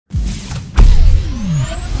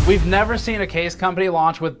We've never seen a case company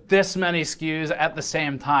launch with this many SKUs at the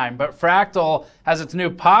same time, but Fractal has its new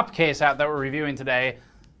Pop case out that we're reviewing today.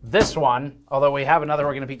 This one, although we have another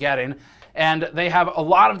we're going to be getting, and they have a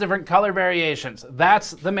lot of different color variations.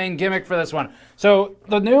 That's the main gimmick for this one. So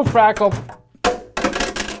the new Fractal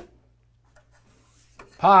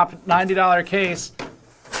Pop $90 case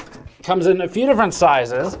comes in a few different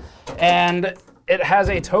sizes, and it has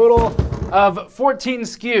a total of 14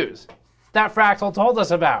 SKUs that Fractal told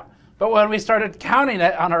us about. But when we started counting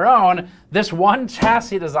it on our own, this one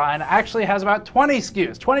chassis design actually has about 20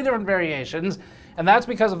 SKUs, 20 different variations, and that's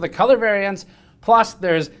because of the color variants, plus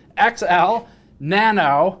there's XL,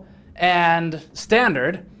 Nano, and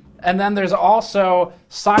Standard, and then there's also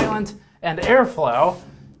Silent and Airflow,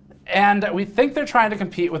 and we think they're trying to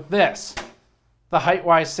compete with this, the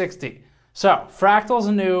Height-Wise 60. So Fractal's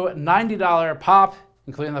new $90 Pop,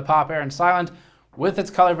 including the Pop Air and Silent, with its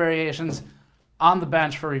color variations on the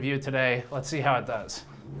bench for review today. Let's see how it does.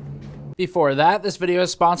 Before that, this video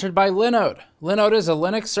is sponsored by Linode. Linode is a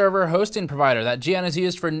Linux server hosting provider that GN has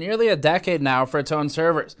used for nearly a decade now for its own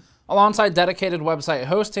servers. Alongside dedicated website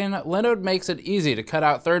hosting, Linode makes it easy to cut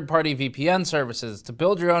out third-party VPN services to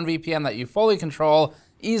build your own VPN that you fully control,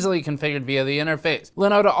 easily configured via the interface.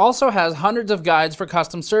 Linode also has hundreds of guides for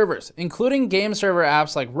custom servers, including game server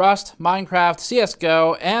apps like Rust, Minecraft,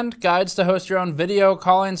 CSGO, and guides to host your own video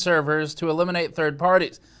calling servers to eliminate third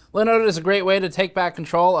parties. Linode is a great way to take back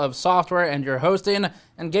control of software and your hosting,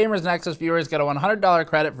 and Gamers Nexus viewers get a $100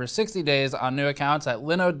 credit for 60 days on new accounts at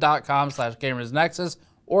linode.com/gamersnexus,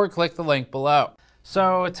 or click the link below.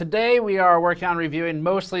 So today we are working on reviewing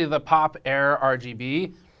mostly the Pop Air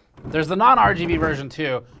RGB. There's the non-RGB version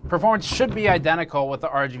too. Performance should be identical with the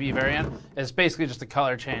RGB variant. It's basically just a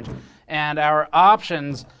color change. And our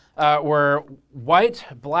options were white,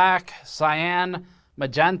 black, cyan,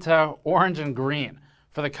 magenta, orange, and green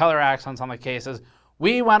for the color accents on the cases.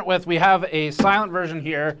 We have a silent version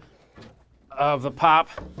here of the Pop,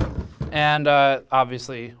 and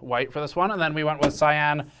obviously white for this one, and then we went with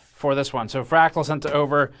cyan for this one. So Fractal sent it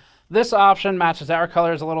over. This option matches our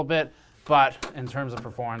colors a little bit, but in terms of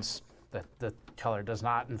performance, the color does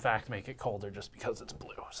not, in fact, make it colder just because it's blue.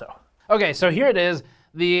 Okay, so here it is.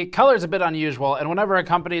 The color is a bit unusual, and whenever a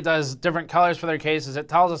company does different colors for their cases, it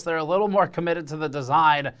tells us they're a little more committed to the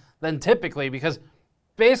design than typically, because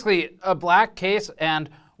basically a black case and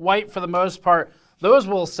white for the most part, those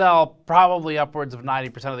will sell probably upwards of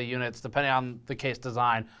 90% of the units, depending on the case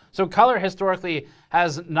design. So color historically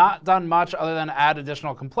has not done much other than add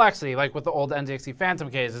additional complexity, like with the old NZXT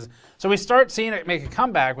Phantom cases. So we start seeing it make a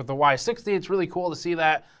comeback with the Y60. It's really cool to see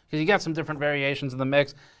that, because you get some different variations in the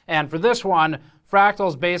mix. And for this one,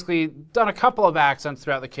 Fractal's basically done a couple of accents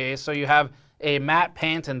throughout the case. So you have a matte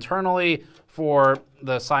paint internally for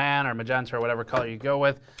the cyan or magenta or whatever color you go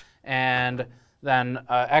with. And then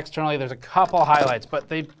externally, there's a couple highlights, but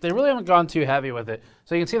they really haven't gone too heavy with it.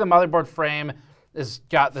 So you can see the motherboard frame has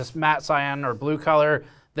got this matte cyan or blue color.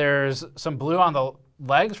 There's some blue on the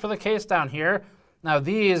legs for the case down here. Now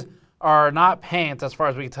these are not paint as far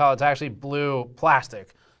as we can tell. It's actually blue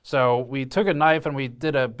plastic. So we took a knife and we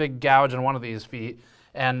did a big gouge in one of these feet,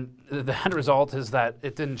 and the end result is that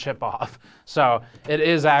it didn't chip off. So it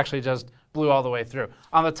is actually just blue all the way through.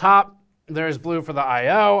 On the top, there's blue for the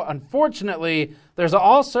I/O. Unfortunately, there's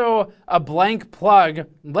also a blank plug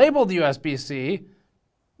labeled USB-C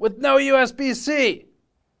with no USB-C.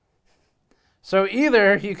 So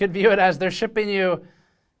either you could view it as they're shipping you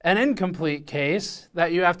an incomplete case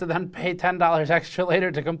that you have to then pay $10 extra later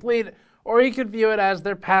to complete, or you could view it as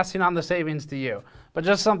they're passing on the savings to you. But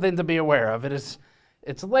just something to be aware of. It's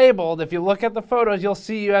labeled. If you look at the photos, you'll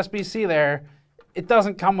see USB-C there. It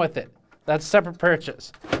doesn't come with it. That's a separate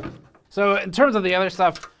purchase. So in terms of the other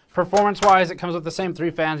stuff, performance-wise, it comes with the same 3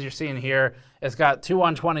 fans you're seeing here. It's got 2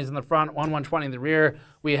 120s in the front, 1 120 in the rear.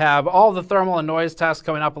 We have all the thermal and noise tests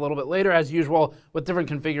coming up a little bit later, as usual, with different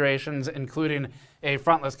configurations, including a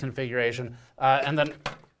frontless configuration. And then,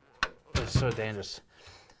 it's so dangerous.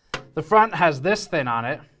 The front has this thing on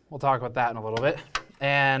it. We'll talk about that in a little bit.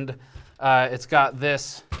 And it's got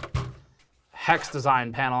this hex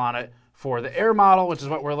design panel on it for the Air model, which is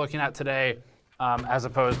what we're looking at today, as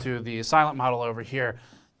opposed to the Silent model over here.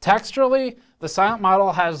 Texturally, the Silent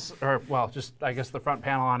model has, or well, just I guess the front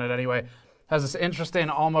panel on it anyway, has this interesting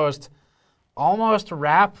almost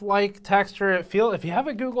wrap-like texture. If you have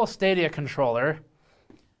a Google Stadia controller,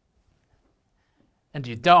 and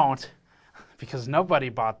you don't, because nobody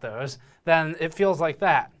bought those, then it feels like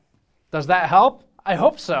that. Does that help? I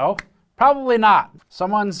hope so. Probably not.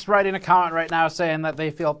 Someone's writing a comment right now saying that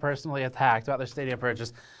they feel personally attacked about their Stadia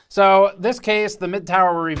purchase. So this case, the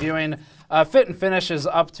mid-tower we're reviewing, fit and finish is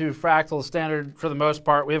up to Fractal standard for the most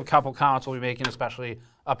part. We have a couple comments we'll be making, especially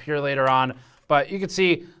up here later on. But you can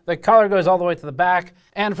see the color goes all the way to the back.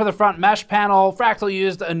 And for the front mesh panel, Fractal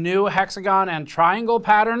used a new hexagon and triangle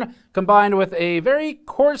pattern combined with a very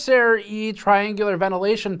Corsair-y triangular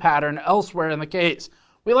ventilation pattern elsewhere in the case.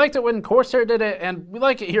 We liked it when Corsair did it, and we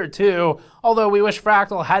like it here too, although we wish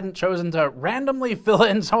Fractal hadn't chosen to randomly fill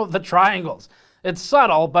in some of the triangles. It's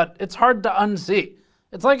subtle, but it's hard to unsee.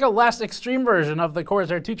 It's like a less extreme version of the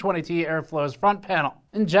Corsair 220T Airflow's front panel.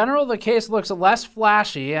 In general, the case looks less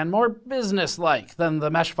flashy and more business-like than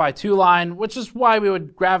the MeshFi 2 line, which is why we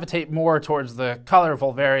would gravitate more towards the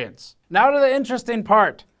colorful variants. Now to the interesting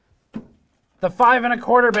part, the 5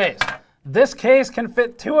 1/4 base. This case can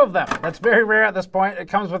fit 2 of them. That's very rare at this point. It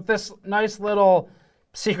comes with this nice little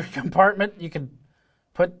secret compartment you can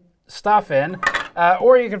put stuff in,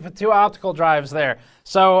 or you can put 2 optical drives there.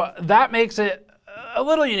 So that makes it a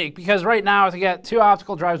little unique, because right now to get 2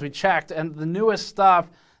 optical drives we checked, and the newest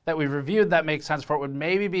stuff that we've reviewed that makes sense for it would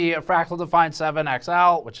maybe be a Fractal Define 7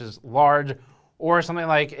 XL, which is large, or something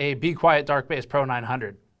like a Be Quiet Dark Base Pro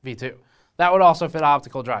 900 V2. That would also fit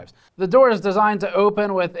optical drives. The door is designed to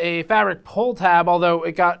open with a fabric pull tab, although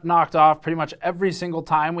it got knocked off pretty much every single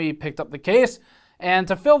time we picked up the case. And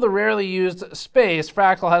to fill the rarely used space,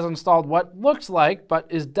 Fractal has installed what looks like, but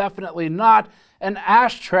is definitely not, an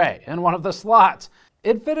ashtray in one of the slots.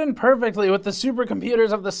 It fit in perfectly with the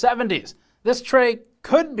supercomputers of the 70s. This tray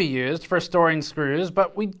could be used for storing screws,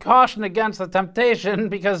 but we'd caution against the temptation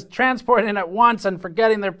because transporting it once and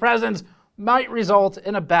forgetting their presence might result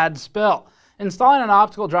in a bad spill. Installing an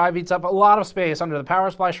optical drive eats up a lot of space under the power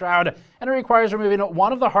supply shroud, and it requires removing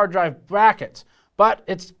one of the hard drive brackets. But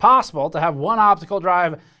it's possible to have 1 optical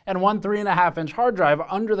drive and 1 3.5-inch hard drive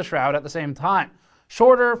under the shroud at the same time.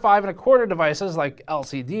 Shorter 5 1/4 devices like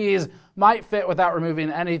LCDs might fit without removing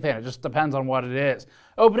anything. It just depends on what it is.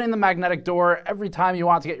 Opening the magnetic door every time you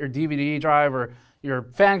want to get your DVD drive or your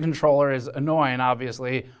fan controller is annoying,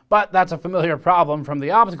 obviously, but that's a familiar problem from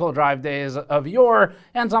the optical drive days of yore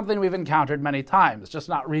and something we've encountered many times, just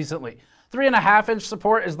not recently. 3.5-inch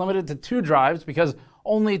support is limited to 2 drives because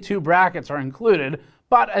only 2 brackets are included,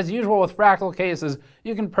 but as usual with Fractal cases,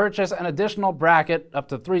 you can purchase an additional bracket, up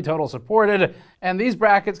to 3 total supported, and these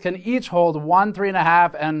brackets can each hold 1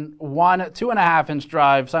 3.5 and 1 2.5-inch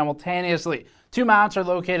drive simultaneously. 2 mounts are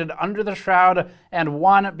located under the shroud and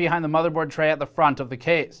 1 behind the motherboard tray at the front of the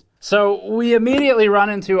case. So we immediately run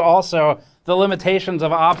into also the limitations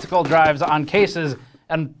of optical drives on cases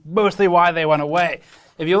and mostly why they went away.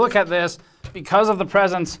 If you look at this, because of the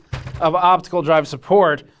presence of optical drive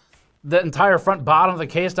support, the entire front bottom of the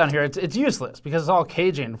case down here, it's useless because it's all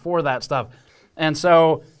caging for that stuff. And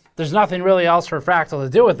so there's nothing really else for Fractal to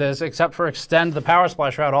do with this except for extend the power supply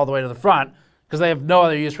shroud all the way to the front, because they have no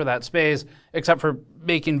other use for that space except for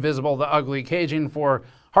making visible the ugly caging for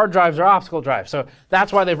hard drives or optical drives. So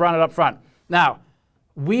that's why they've run it up front. Now,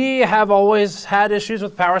 we have always had issues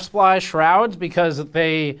with power supply shrouds because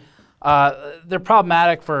they're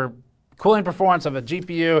problematic for cooling performance of a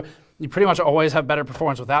GPU. You pretty much always have better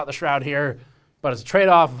performance without the shroud here, but it's a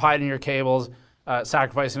trade-off of hiding your cables,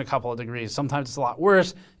 sacrificing a couple of degrees. Sometimes it's a lot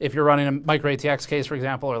worse if you're running a micro ATX case, for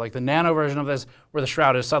example, or like the nano version of this, where the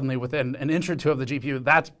shroud is suddenly within an inch or 2 of the GPU.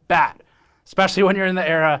 That's bad, especially when you're in the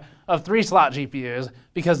era of 3-slot GPUs,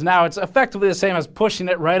 because now it's effectively the same as pushing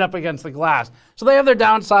it right up against the glass. So they have their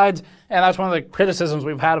downsides, and that's one of the criticisms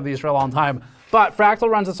we've had of these for a long time. But Fractal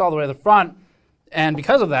runs this all the way to the front, and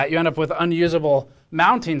because of that, you end up with unusable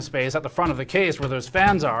mounting space at the front of the case where those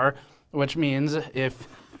fans are, which means if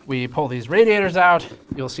we pull these radiators out,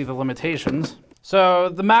 you'll see the limitations. So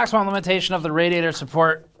the maximum limitation of the radiator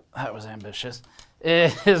support, that was ambitious,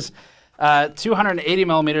 is 280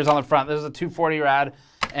 millimeters on the front. This is a 240 rad,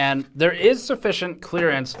 and there is sufficient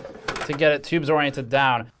clearance to get it tubes oriented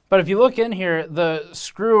down. But if you look in here, the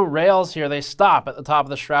screw rails here, they stop at the top of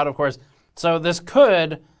the shroud, of course. So this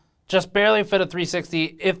could just barely fit a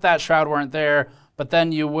 360 if that shroud weren't there, but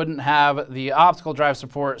then you wouldn't have the optical drive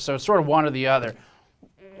support, so it's sort of one or the other.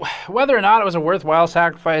 Whether or not it was a worthwhile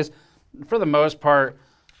sacrifice, for the most part,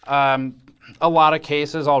 a lot of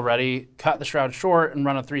cases already cut the shroud short and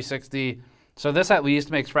run a 360. So this at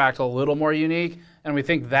least makes Fractal a little more unique, and we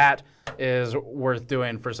think that is worth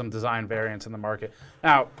doing for some design variants in the market.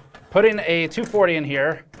 Now, putting a 240 in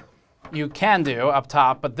here, you can do up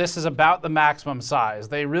top, but this is about the maximum size.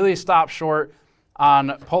 They really stop short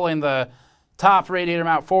on pulling the top radiator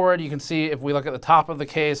mount forward. You can see if we look at the top of the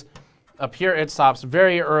case, up here it stops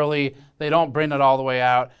very early. They don't bring it all the way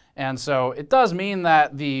out. And so it does mean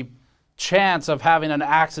that the chance of having an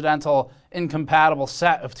accidental incompatible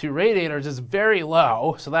set of two radiators is very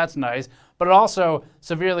low, so that's nice, but it also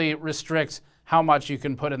severely restricts how much you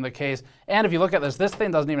can put in the case. And if you look at this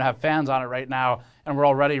thing doesn't even have fans on it right now, and we're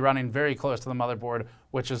already running very close to the motherboard,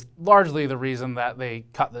 which is largely the reason that they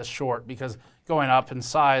cut this short, because going up in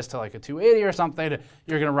size to like a 280 or something,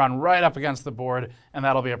 you're gonna run right up against the board, and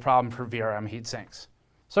that'll be a problem for VRM heatsinks.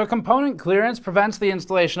 So component clearance prevents the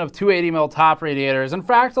installation of 280mm top radiators, and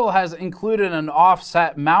Fractal has included an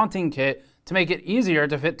offset mounting kit to make it easier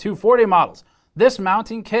to fit 240 models. This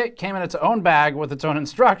mounting kit came in its own bag with its own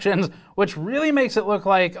instructions, which really makes it look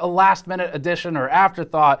like a last-minute addition or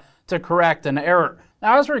afterthought to correct an error.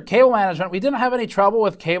 Now, as for cable management, we didn't have any trouble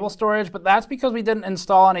with cable storage, but that's because we didn't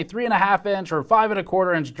install any 3.5-inch or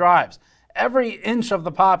 5.25-inch drives. Every inch of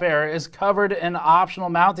the Pop Air is covered in optional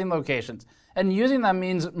mounting locations, and using them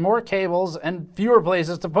means more cables and fewer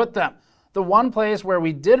places to put them. The one place where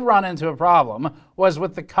we did run into a problem was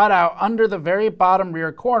with the cutout under the very bottom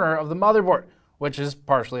rear corner of the motherboard, which is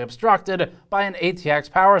partially obstructed by an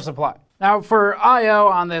ATX power supply. Now for I/O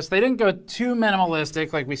on this, they didn't go too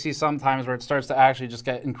minimalistic like we see sometimes where it starts to actually just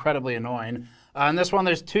get incredibly annoying. On this one,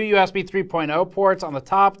 there's two USB 3.0 ports on the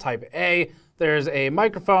top, type A. There's a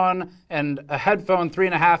microphone and a headphone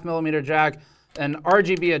 3.5mm jack, an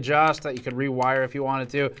RGB adjust that you could rewire if you wanted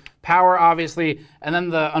to, power obviously, and then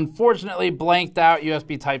the unfortunately blanked out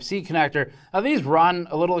USB Type-C connector. Now these run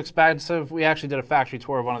a little expensive. We actually did a factory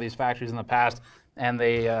tour of one of these factories in the past, and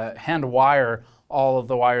they hand wire all of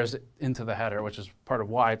the wires into the header, which is part of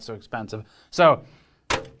why it's so expensive. So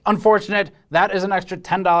unfortunate. That is an extra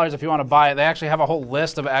 $10 if you want to buy it. They actually have a whole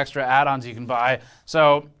list of extra add-ons you can buy.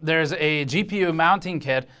 So there's a GPU mounting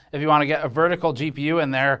kit if you want to get a vertical GPU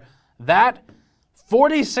in there. That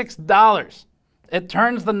 $46. It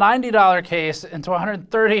turns the $90 case into a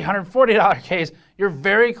 $130, $140 case. You're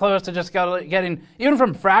very close to just getting, even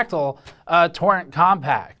from Fractal, Torrent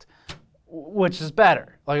Compact, which is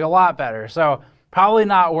better, like a lot better. So probably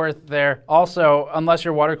not worth there. Also, unless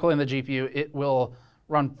you're water cooling the GPU, it will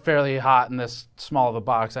run fairly hot in this small of a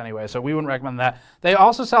box anyway, so we wouldn't recommend that. They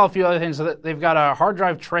also sell a few other things. So they've got a hard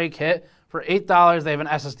drive tray kit for $8. They have an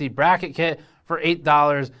SSD bracket kit for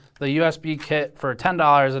 $8. The USB kit for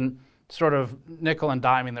 $10, and sort of nickel and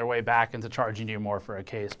diming their way back into charging you more for a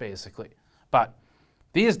case, basically. But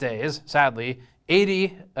these days, sadly,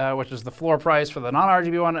 $80, which is the floor price for the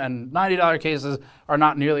non-RGB one, and $90 cases are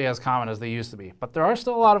not nearly as common as they used to be. But there are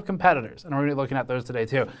still a lot of competitors, and we're going to be looking at those today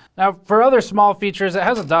too. Now, for other small features, it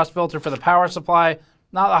has a dust filter for the power supply.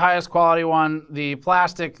 Not the highest quality one. The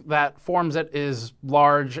plastic that forms it is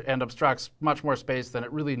large and obstructs much more space than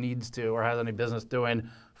it really needs to or has any business doing.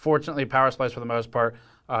 Fortunately, power supplies for the most part,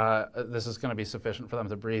 this is going to be sufficient for them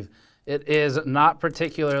to breathe. It is not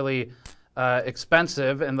particularly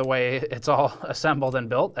expensive in the way it's all assembled and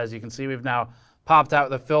built. As you can see, we've now popped out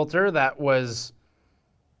the filter that was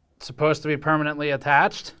supposed to be permanently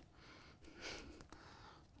attached.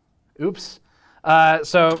 Oops.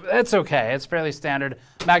 So it's okay. It's fairly standard.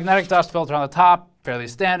 Magnetic dust filter on the top, fairly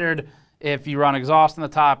standard. If you run exhaust on the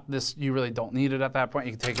top, you really don't need it at that point.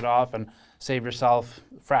 You can take it off and save yourself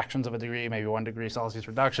fractions of a degree, maybe 1 degree Celsius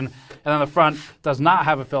reduction. And then the front does not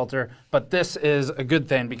have a filter, but this is a good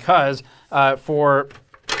thing because we got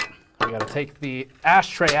to take the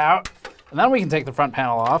ashtray out, and then we can take the front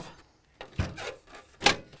panel off.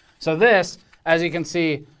 So this, as you can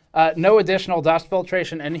see, no additional dust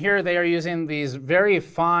filtration. And here they are using these very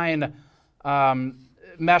fine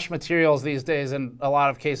mesh materials these days. In a lot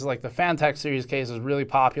of cases, like the Phanteks series cases, really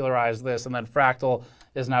popularized this. And then Fractal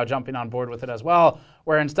is now jumping on board with it as well,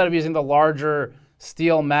 where instead of using the larger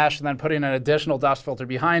steel mesh and then putting an additional dust filter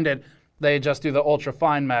behind it, they just do the ultra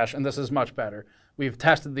fine mesh, and this is much better. We've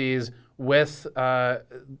tested these with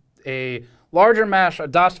a larger mesh, a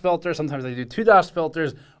dust filter. Sometimes they do 2 dust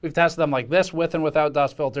filters. We've tested them like this, with and without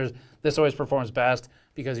dust filters. This always performs best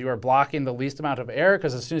because you are blocking the least amount of air,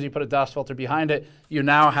 because as soon as you put a dust filter behind it, you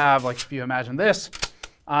now have, like if you imagine this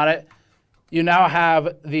on it, you now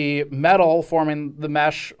have the metal forming the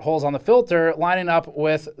mesh holes on the filter lining up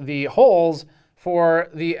with the holes for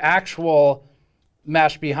the actual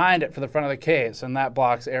mesh behind it for the front of the case, and that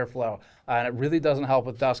blocks airflow. And it really doesn't help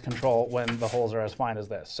with dust control when the holes are as fine as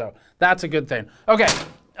this. So that's a good thing. Okay,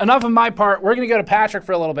 enough of my part. We're going to go to Patrick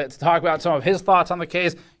for a little bit to talk about some of his thoughts on the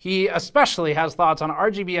case. He especially has thoughts on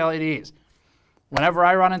RGB LEDs. Whenever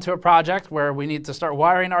I run into a project where we need to start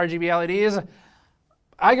wiring RGB LEDs,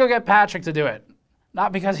 I go get Patrick to do it.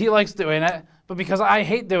 Not because he likes doing it, but because I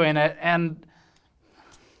hate doing it, and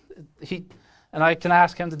I can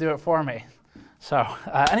ask him to do it for me. So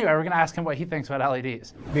anyway, we're gonna ask him what he thinks about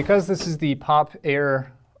LEDs. Because this is the Pop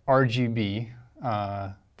Air RGB,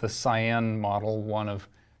 the cyan model, one of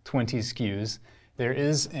 20 SKUs, there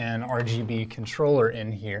is an RGB controller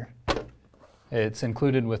in here. It's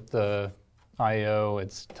included with the I/O.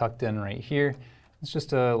 It's tucked in right here. It's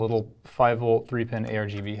just a little 5-volt 3-pin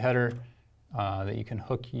ARGB header that you can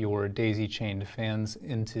hook your daisy-chained fans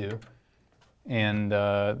into. And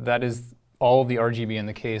that is all of the RGB in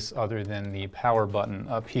the case other than the power button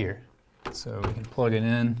up here. So we can plug it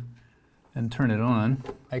in and turn it on.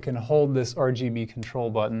 I can hold this RGB control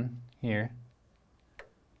button here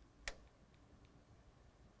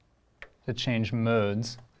to change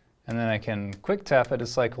modes, and then I can quick tap it to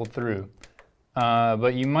cycle through.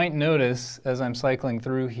 But you might notice as I'm cycling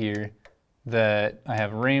through here that I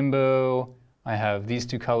have rainbow, I have these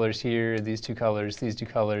two colors here, these two colors, these two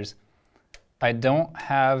colors. I don't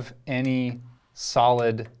have any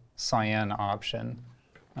solid cyan option.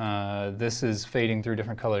 This is fading through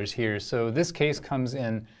different colors here. So this case comes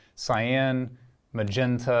in cyan,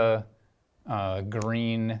 magenta,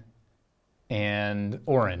 green, and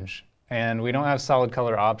orange. And we don't have solid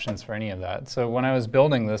color options for any of that. So when I was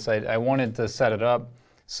building this, I wanted to set it up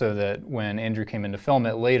so that when Andrew came in to film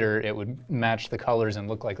it later, it would match the colors and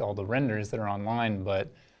look like all the renders that are online,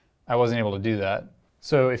 but I wasn't able to do that.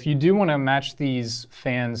 So if you do want to match these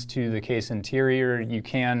fans to the case interior, you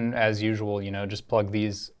can, as usual, just plug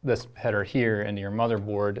this header here into your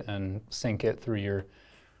motherboard and sync it through your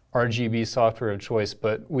RGB software of choice.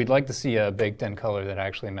 But we'd like to see a baked-in color that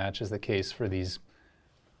actually matches the case for these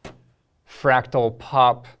Fractal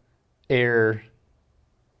Pop Air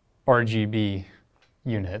RGB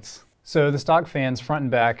units. So the stock fans front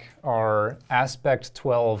and back are Aspect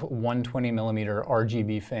 12 120mm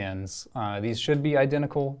RGB fans. These should be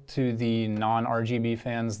identical to the non-RGB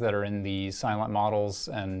fans that are in the Silent models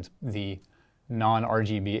and the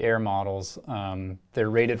non-RGB Air models. They're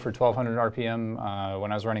rated for 1200 RPM.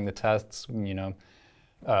 When I was running the tests,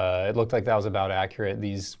 it looked like that was about accurate.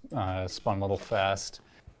 These spun a little fast.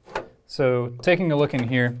 So taking a look in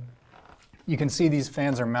here, you can see these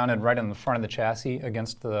fans are mounted right on the front of the chassis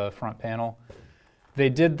against the front panel. They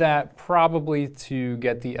did that probably to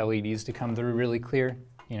get the LEDs to come through really clear.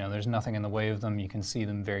 There's nothing in the way of them. You can see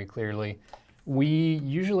them very clearly. We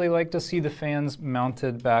usually like to see the fans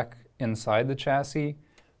mounted back inside the chassis.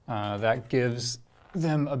 That gives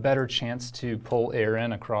them a better chance to pull air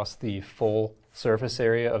in across the full surface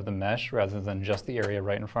area of the mesh rather than just the area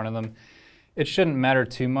right in front of them. It shouldn't matter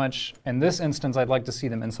too much. In this instance, I'd like to see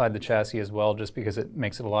them inside the chassis as well, just because it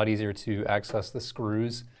makes it a lot easier to access the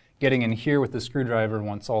screws. Getting in here with the screwdriver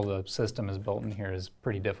once all the system is built in here is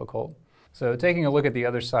pretty difficult. So taking a look at the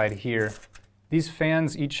other side here, these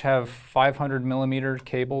fans each have 500mm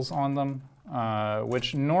cables on them,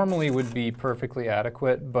 which normally would be perfectly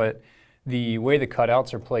adequate, but the way the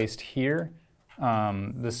cutouts are placed here,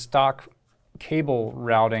 the stock cable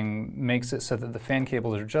routing makes it so that the fan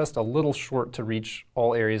cables are just a little short to reach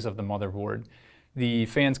all areas of the motherboard. The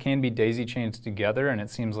fans can be daisy chained together, and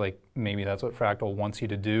it seems like maybe that's what Fractal wants you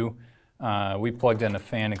to do. We plugged in a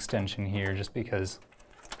fan extension here just because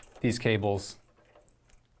these cables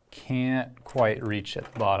can't quite reach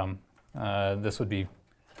at the bottom. This would be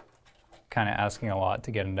kind of asking a lot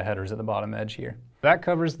to get into headers at the bottom edge here. That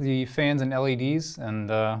covers the fans and LEDs,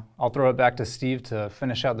 and I'll throw it back to Steve to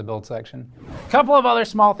finish out the build section. A couple of other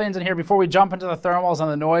small things in here before we jump into the thermals and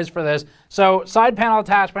the noise for this. So side panel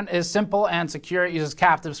attachment is simple and secure. It uses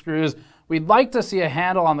captive screws. We'd like to see a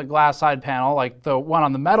handle on the glass side panel, like the one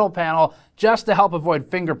on the metal panel, just to help avoid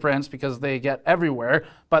fingerprints because they get everywhere,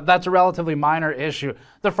 but that's a relatively minor issue.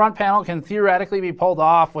 The front panel can theoretically be pulled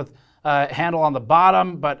off with handle on the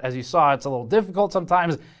bottom, but as you saw, it's a little difficult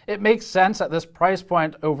sometimes. It makes sense at this price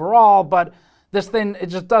point overall, but this thing, it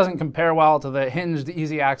just doesn't compare well to the hinged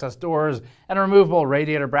easy access doors and removable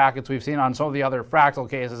radiator brackets we've seen on some of the other Fractal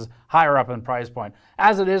cases higher up in price point.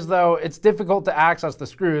 As it is though, it's difficult to access the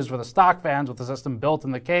screws for the stock fans with the system built in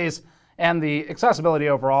the case, and the accessibility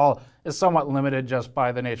overall is somewhat limited just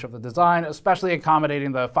by the nature of the design, especially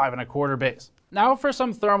accommodating the 5 1/4 base. Now for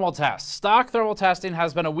some thermal tests. Stock thermal testing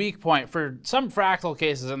has been a weak point for some Fractal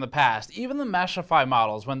cases in the past, even the Meshify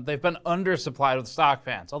models when they've been undersupplied with stock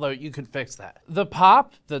fans, although you could fix that. The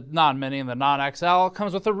Pop, the non-Mini and the non-XL,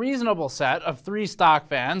 comes with a reasonable set of 3 stock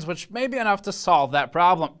fans, which may be enough to solve that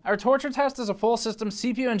problem. Our torture test is a full system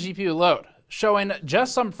CPU and GPU load. Showing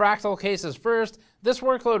just some Fractal cases first, this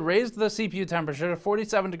workload raised the CPU temperature to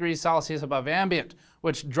 47 degrees Celsius above ambient,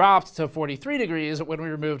 which dropped to 43 degrees when we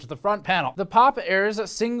removed the front panel. The Pop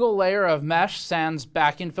Air's single layer of mesh sans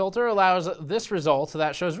backing filter allows this result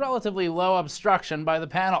that shows relatively low obstruction by the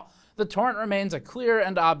panel. the Torrent remains a clear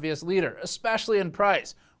and obvious leader, especially in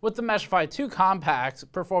price, with the Meshify 2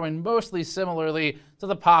 Compact performing mostly similarly to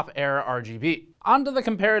the Pop Air RGB. Onto the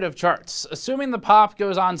comparative charts. Assuming the Pop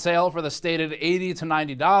goes on sale for the stated $80 to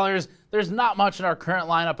 $90, there's not much in our current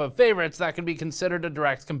lineup of favorites that can be considered a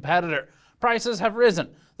direct competitor. Prices have risen.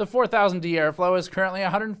 The 4000D Airflow is currently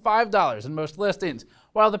 $105 in most listings,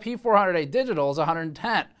 while the P400A Digital is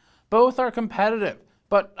 $110. Both are competitive,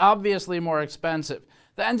 but obviously more expensive.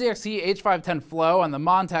 The NZXT H510 Flow and the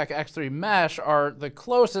Montech X3 Mesh are the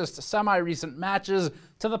closest semi-recent matches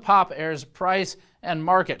to the Pop Air's price and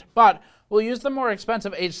market, but we'll use the more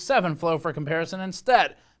expensive H7 Flow for comparison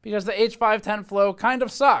instead, because the H510 Flow kind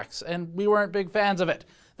of sucks, and we weren't big fans of it.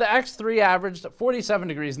 The X3 averaged 47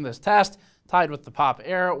 degrees in this test, tied with the Pop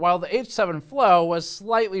Air, while the H7 Flow was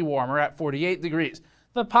slightly warmer at 48 degrees.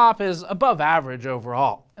 The Pop is above average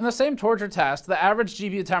overall. In the same torture test, the average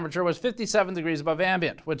GPU temperature was 57 degrees above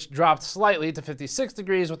ambient, which dropped slightly to 56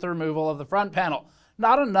 degrees with the removal of the front panel.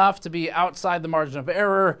 Not enough to be outside the margin of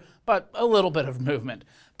error, but a little bit of movement.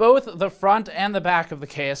 Both the front and the back of the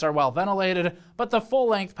case are well ventilated, but the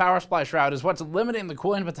full-length power supply shroud is what's limiting the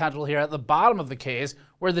cooling potential here at the bottom of the case,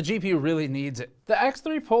 where the GPU really needs it. The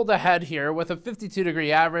X3 pulled ahead here with a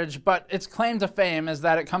 52-degree average, but its claim to fame is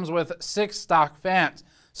that it comes with 6 stock fans,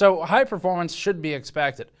 so high performance should be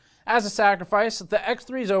expected. As a sacrifice, the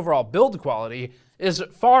X3's overall build quality is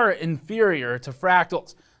far inferior to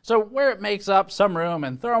Fractal's, so where it makes up some room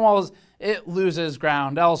in thermals, it loses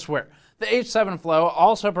ground elsewhere. The H7 Flow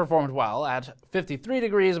also performed well at 53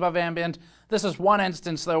 degrees above ambient. This is one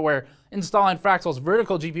instance, though, where installing Fractal's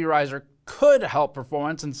vertical GPU riser could help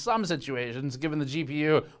performance in some situations, giving the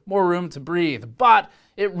GPU more room to breathe, but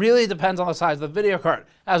it really depends on the size of the video card.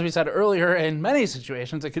 As we said earlier, in many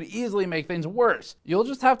situations, it could easily make things worse. You'll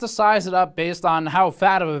just have to size it up based on how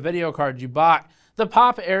fat of a video card you buy. The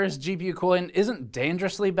Pop Air's GPU cooling isn't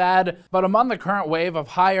dangerously bad, but among the current wave of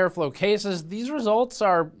high airflow cases, these results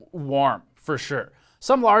are warm, for sure.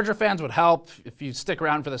 Some larger fans would help. If you stick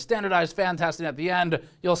around for the standardized fan testing at the end,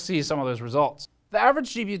 you'll see some of those results. The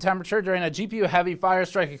average GPU temperature during a GPU-heavy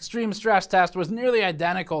Firestrike Extreme stress test was nearly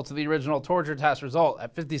identical to the original torture test result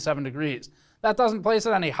at 57 degrees. That doesn't place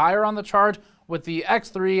it any higher on the chart, with the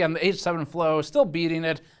X3 and the H7 Flow still beating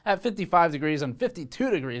it at 55 degrees and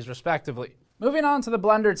 52 degrees respectively. Moving on to the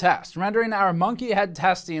Blender test, rendering our monkey head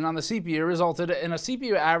testing on the CPU resulted in a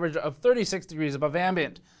CPU average of 36 degrees above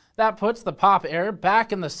ambient. That puts the Pop Air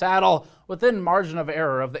back in the saddle within margin of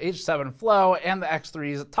error of the H7 Flow and the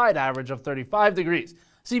X3's tied average of 35 degrees.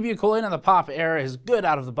 CPU cooling in the Pop Air is good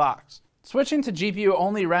out of the box. Switching to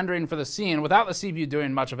GPU-only rendering for the scene without the CPU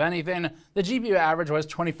doing much of anything, the GPU average was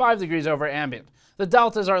 25 degrees over ambient. The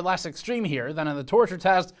deltas are less extreme here than in the torture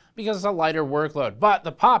test because it's a lighter workload, but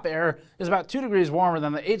the Pop Air is about 2 degrees warmer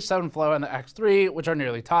than the H7 Flow and the X3, which are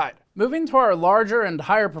nearly tied. Moving to our larger and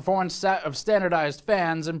higher performance set of standardized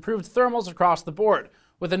fans improved thermals across the board,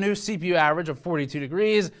 with a new CPU average of 42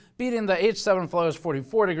 degrees, beating the H7 Flow's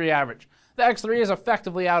 44 degree average. The X3 is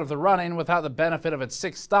effectively out of the running without the benefit of its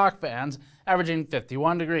 6 stock fans, averaging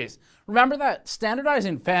 51 degrees. Remember that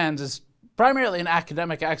standardizing fans is primarily an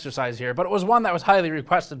academic exercise here, but it was one that was highly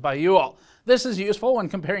requested by you all. This is useful when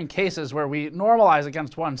comparing cases where we normalize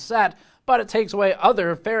against one set, but it takes away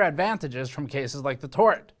other fair advantages from cases like the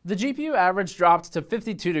Torrent. The GPU average dropped to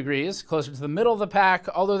 52 degrees, closer to the middle of the pack,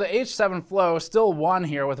 although the H7 Flow still won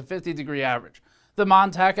here with a 50 degree average. The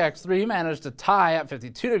Montech X3 managed to tie at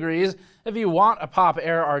 52 degrees. If you want a Pop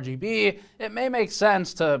Air RGB, it may make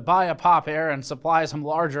sense to buy a Pop Air and supply some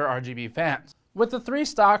larger RGB fans. With the 3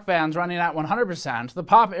 stock fans running at 100%, the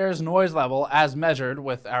Pop Air's noise level, as measured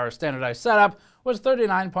with our standardized setup, was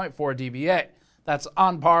 39.4 dBA. That's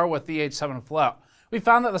on par with the H7 Flow. We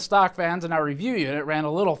found that the stock fans in our review unit ran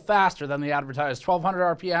a little faster than the advertised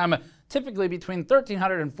 1200 RPM, typically between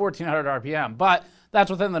 1300 and 1400 RPM, but that's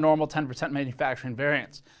within the normal 10% manufacturing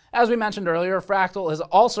variance. As we mentioned earlier, Fractal is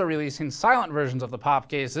also releasing silent versions of the Pop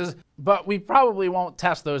cases, but we probably won't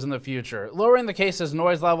test those in the future. Lowering the case's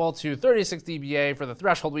noise level to 36 dBA for the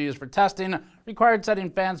threshold we use for testing required setting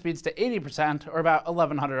fan speeds to 80% or about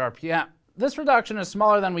 1100 RPM. This reduction is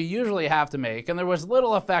smaller than we usually have to make, and there was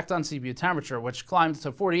little effect on CPU temperature, which climbed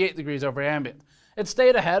to 48 degrees over ambient. It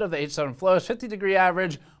stayed ahead of the H7 Flow's 50 degree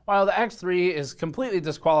average, while the X3 is completely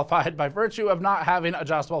disqualified by virtue of not having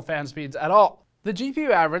adjustable fan speeds at all. The GPU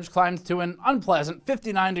average climbed to an unpleasant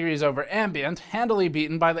 59 degrees over ambient, handily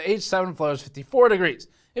beaten by the H7 Flow's 54 degrees.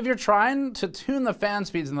 If you're trying to tune the fan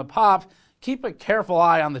speeds in the Pop, keep a careful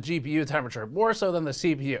eye on the GPU temperature, more so than the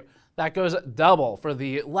CPU. That goes double for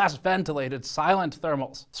the less ventilated silent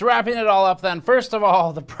thermals. So wrapping it all up then, first of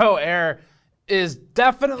all, the Pro Air is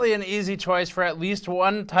definitely an easy choice for at least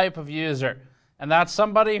one type of user, and that's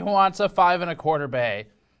somebody who wants a 5 1/4 bay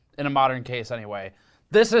in a modern case anyway.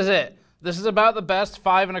 This is it. This is about the best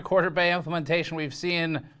 5 1/4 bay implementation we've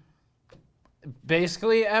seen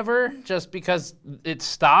basically ever, just because it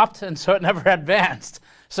stopped and so it never advanced.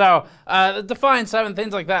 So the Define 7,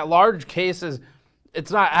 things like that, large cases,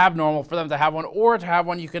 it's not abnormal for them to have one, or to have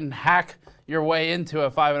one you can hack your way into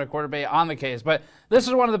a 5 1/4 bay on the case. But this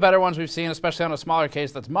is one of the better ones we've seen, especially on a smaller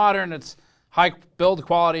case that's modern. It's high build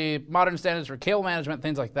quality, modern standards for cable management,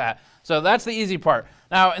 things like that. So that's the easy part.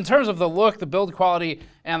 Now, in terms of the look, the build quality,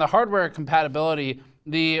 and the hardware compatibility,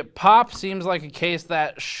 the Pop seems like a case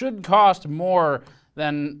that should cost more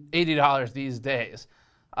than $80 these days.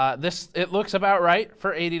 It looks about right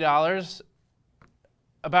for $80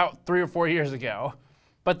 about 3 or 4 years ago.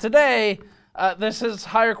 But today, this is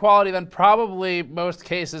higher quality than probably most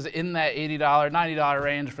cases in that $80, $90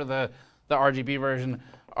 range for the RGB version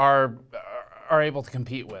are able to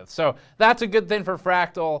compete with. So that's a good thing for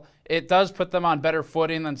Fractal. It does put them on better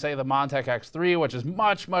footing than, say, the Montech X3, which is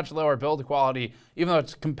much, much lower build quality, even though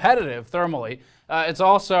it's competitive thermally. It's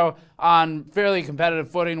also on fairly competitive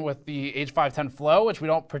footing with the H510 Flow, which we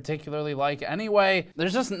don't particularly like anyway.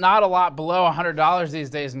 There's just not a lot below $100 these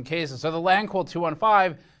days in cases. So the Lancool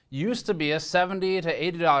 215 used to be a $70 to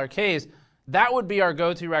 $80 case. That would be our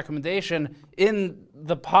go-to recommendation in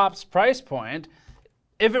the Pop's price point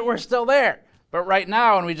if it were still there. But right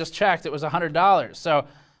now, when we just checked, it was $100. So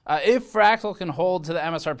if Fractal can hold to the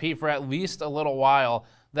MSRP for at least a little while,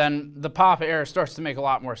 then the Pop Air starts to make a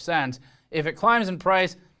lot more sense. If it climbs in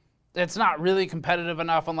price, it's not really competitive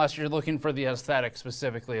enough unless you're looking for the aesthetic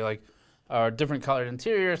specifically, like different colored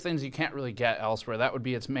interiors, things you can't really get elsewhere. That would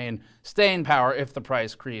be its main staying power if the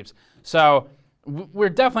price creeps. So we're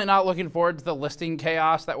definitely not looking forward to the listing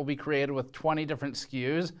chaos that will be created with 20 different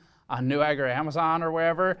SKUs on Newegg or Amazon or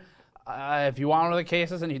wherever. If you want one of the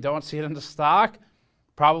cases and you don't see it in the stock,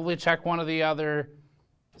 probably check one of the other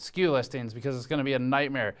SKU listings, because it's going to be a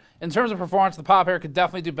nightmare. In terms of performance, the Pop Air could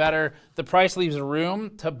definitely do better. The price leaves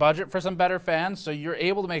room to budget for some better fans, so you're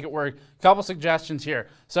able to make it work. A couple suggestions here.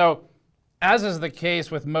 So, as is the case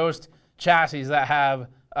with most chassis that have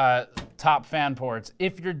top fan ports,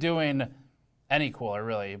 if you're doing any cooler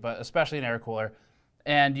really, but especially an air cooler,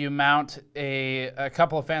 and you mount a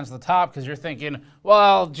couple of fans at the top because you're thinking,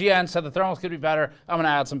 well, GN said the thermals could be better, I'm going to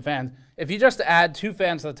add some fans. If you just add 2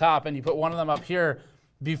 fans to the top and you put one of them up here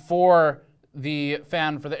before the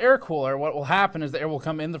fan for the air cooler, what will happen is the air will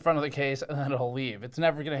come in the front of the case and then it'll leave. It's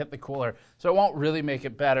never going to hit the cooler, so it won't really make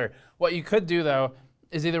it better. What you could do, though,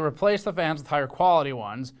 is either replace the fans with higher quality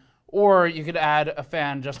ones, or you could add a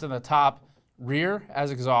fan just in the top rear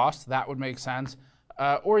as exhaust. That would make sense.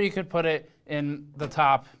 Or you could put it in the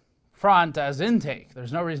top front as intake.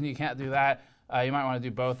 There's no reason you can't do that. You might want to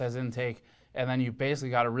do both as intake, and then you basically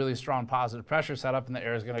got a really strong positive pressure setup, and the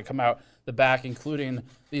air is going to come out the back, including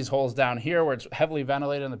these holes down here where it's heavily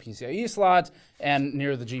ventilated in the PCIe slots and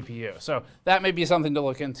near the GPU. So that may be something to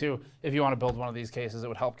look into if you want to build one of these cases. It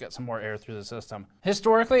would help get some more air through the system.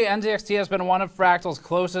 Historically, NZXT has been one of Fractal's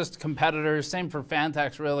closest competitors. Same for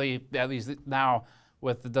Phanteks, really, at least now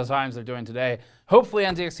with the designs they're doing today. Hopefully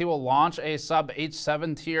NZXT will launch a sub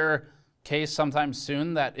H7 tier case sometime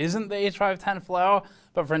soon that isn't the H510 Flow,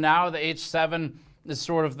 but for now the H7 is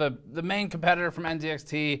sort of the main competitor from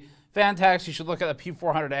NZXT. Phanteks, you should look at the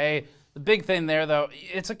P400A. The big thing there, though,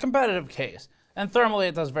 it's a competitive case, and thermally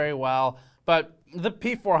it does very well, but the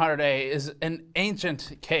P400A is an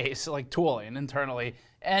ancient case, like tooling internally,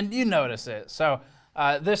 and you notice it. So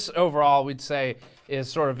this overall, we'd say, is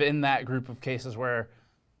sort of in that group of cases where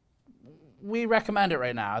we recommend it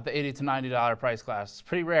right now at the $80 to $90 price class. It's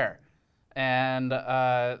pretty rare. And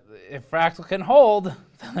if Fractal can hold,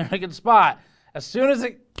 then they're in a good spot. As soon as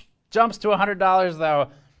it jumps to $100, though,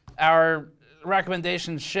 our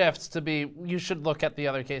recommendation shifts to be, you should look at the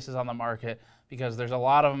other cases on the market, because there's a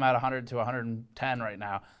lot of them at 100 to 110 right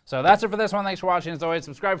now. So that's it for this one. Thanks for watching. As always,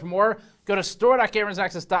 subscribe for more. Go to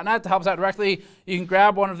store.gamersnexus.net to help us out directly. You can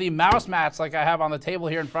grab one of the mouse mats like I have on the table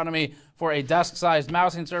here in front of me for a desk-sized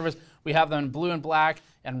mousing service. We have them in blue and black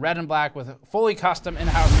and red and black with fully custom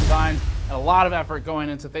in-house designs and a lot of effort going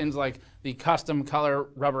into things like the custom color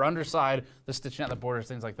rubber underside, the stitching at the borders,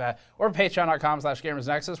 things like that. Or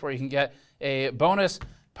patreon.com/gamersnexus, where you can get a bonus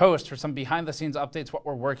post for some behind-the-scenes updates, what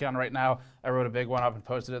we're working on right now. I wrote a big one up and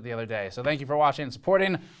posted it the other day. So thank you for watching and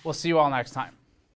supporting. We'll see you all next time.